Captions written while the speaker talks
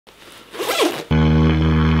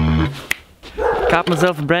got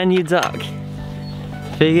myself a brand new dog.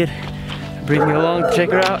 Figured I'd bring you along to check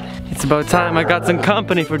her out. It's about time I got some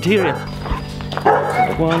company for Tyrion.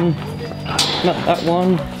 One, not that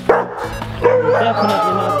one.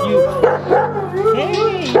 Definitely not you.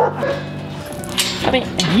 Hey! I mean,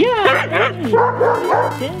 yeah!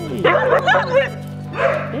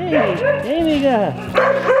 Hey! Hey, Mika!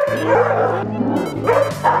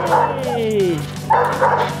 Hey!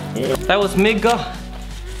 That was Mika.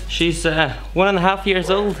 She's 1.5 years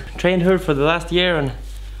old. Trained her for the last year, and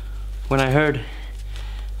when I heard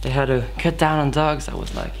they had to cut down on dogs, I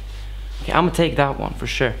was like, okay, I'm gonna take that one for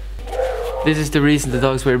sure. This is the reason the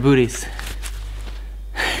dogs wear booties.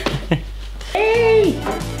 Hey!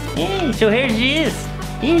 Hey, so here she is.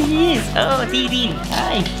 Here she is. Oh, Dee Dee.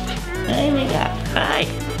 Hi. Hi, Mika. Hi.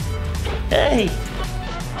 Hey.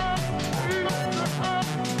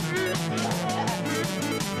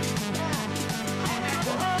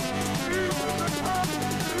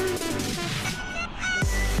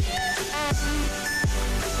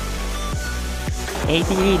 Hey,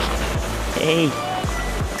 Dee Dee. Hey.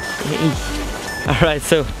 Hey. Alright,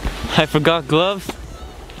 so I forgot gloves.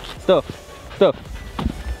 Stop. Stop.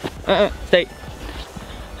 Stay.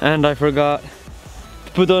 And I forgot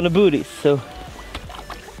to put on the booties, so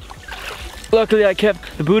luckily I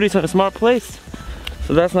kept the booties in a smart place,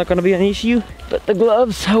 so that's not gonna be an issue. But the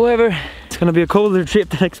gloves, however, it's gonna be a colder trip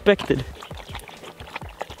than expected.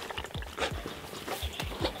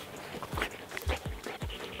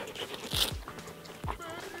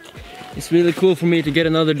 It's really cool for me to get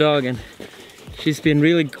another dog, and she's been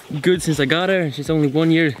really good since I got her. She's only 1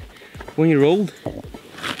 year old,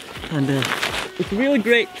 and it's really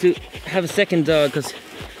great to have a second dog because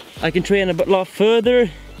I can train a lot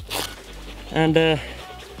further. And I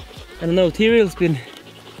don't know, Tyrion's been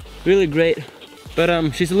really great, but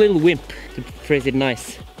she's a little wimp, to phrase it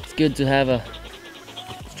nice. It's good to have a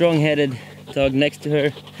strong-headed dog next to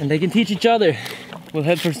her, and they can teach each other. We'll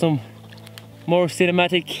head for some more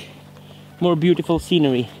cinematic, more beautiful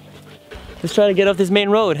scenery. Let's try to get off this main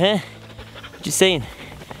road, huh? Just saying.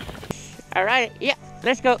 All right, yeah,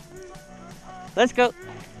 let's go. Let's go.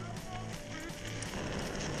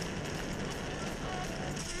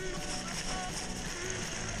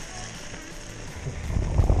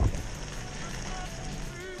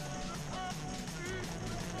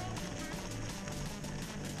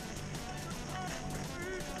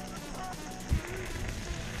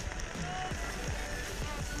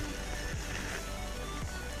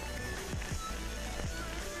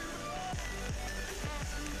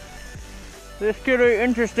 This could be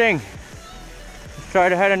interesting. Let's try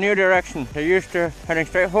to head a new direction. They're used to heading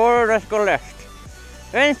straight forward. Let's go left.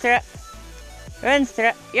 Venstre.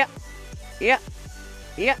 Venstre. Yeah. Yeah.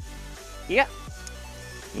 Yeah. Yeah.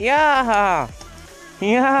 Yeah.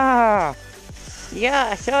 Yeah.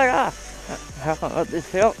 Yeah. Shut up. How about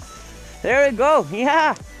this hill? There we go.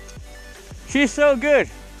 Yeah. She's so good.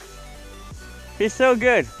 She's so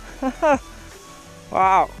good.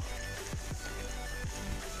 Wow.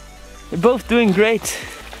 They're both doing great.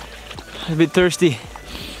 I'm a bit thirsty.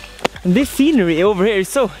 And this scenery over here is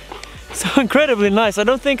so incredibly nice. I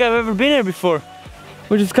don't think I've ever been here before,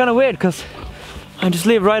 which is kind of weird because I just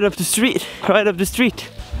live right up the street. Right up the street.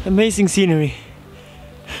 Amazing scenery.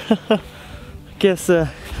 I guess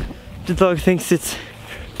the dog thinks it's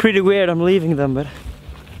pretty weird I'm leaving them, but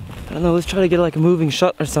I don't know, let's try to get like a moving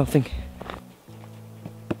shot or something.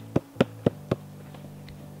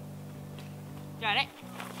 Got it.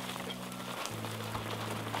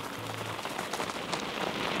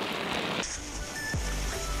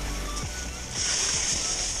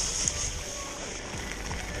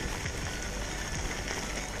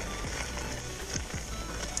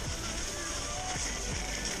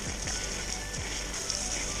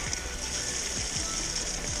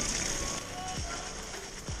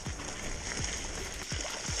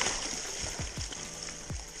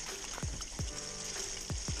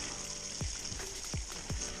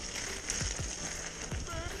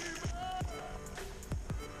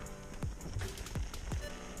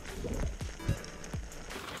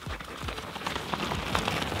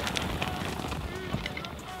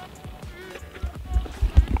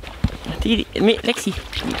 Lexi,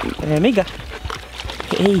 Mega.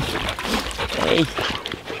 Hey, hey,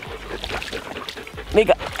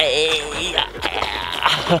 Mega. Hey.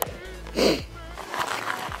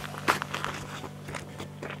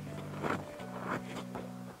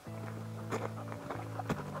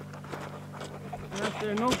 If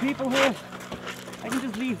there are no people here, I can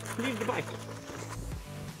just leave the bike.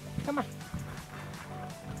 Come on.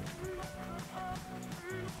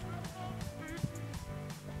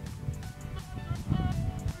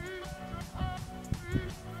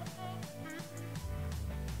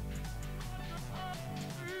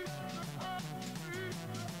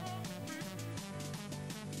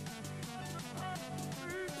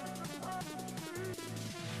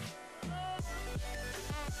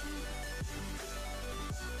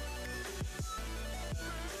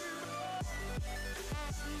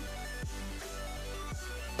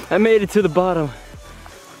 I made it to the bottom.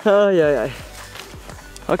 Oh yeah, yeah.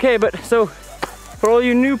 Okay, but so for all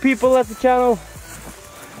you new people at the channel,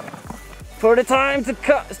 for the time to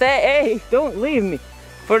come, hey, don't leave me.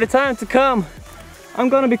 For the time to come, I'm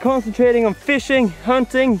gonna be concentrating on fishing,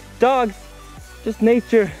 hunting, dogs, just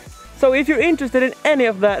nature. So if you're interested in any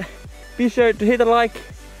of that, be sure to hit a like,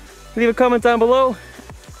 leave a comment down below,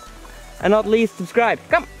 and not least subscribe.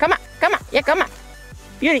 Come on, yeah, come on.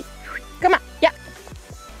 Beauty, come on, yeah.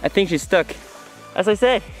 I think she's stuck. As I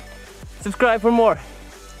said, subscribe for more.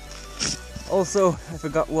 Also, I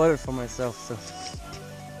forgot water for myself, so.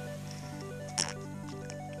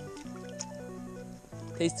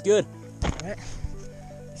 Tastes good. Alright,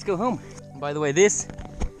 let's go home. By the way, this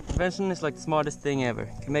invention is like the smartest thing ever.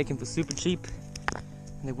 You can make them for super cheap,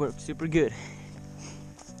 and they work super good.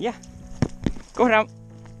 Yeah, go around.